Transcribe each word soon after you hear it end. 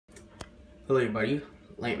Hello everybody,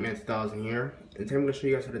 Lightman 2000 here, and today I'm going to show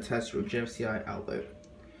you guys how to test your GFCI outlet.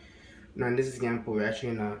 Now in this example, we're actually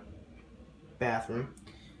in a bathroom,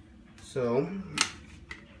 so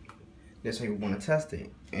that's how you want to test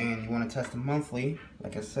it. And you want to test it monthly,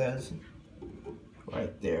 like it says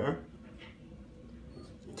right there.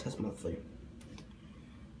 Test monthly.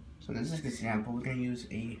 So in this example, we're going to use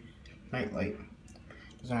a night light.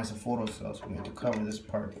 This one has a photo cell, so we're going to cover this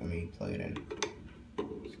part when we plug it in.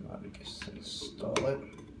 So now we just install it.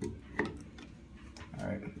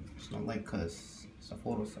 Alright, it's not light because it's a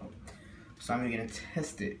photo cell. So I'm going to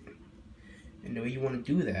test it. And the way you want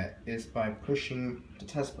to do that is by pushing the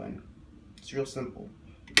test button. It's real simple.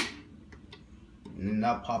 And then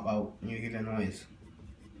that'll pop out and you hear the noise.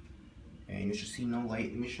 And you should see no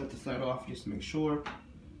light. Let me shut this light off just to make sure.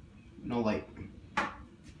 No light. And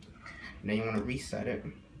then you want to reset it.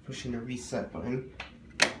 Pushing the reset button.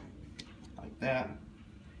 Like that.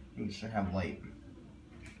 And you should have light.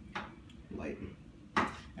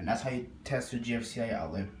 And that's how you test your GFCI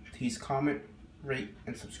outlet. Please comment, rate,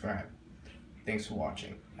 and subscribe. Thanks for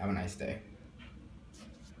watching. Have a nice day.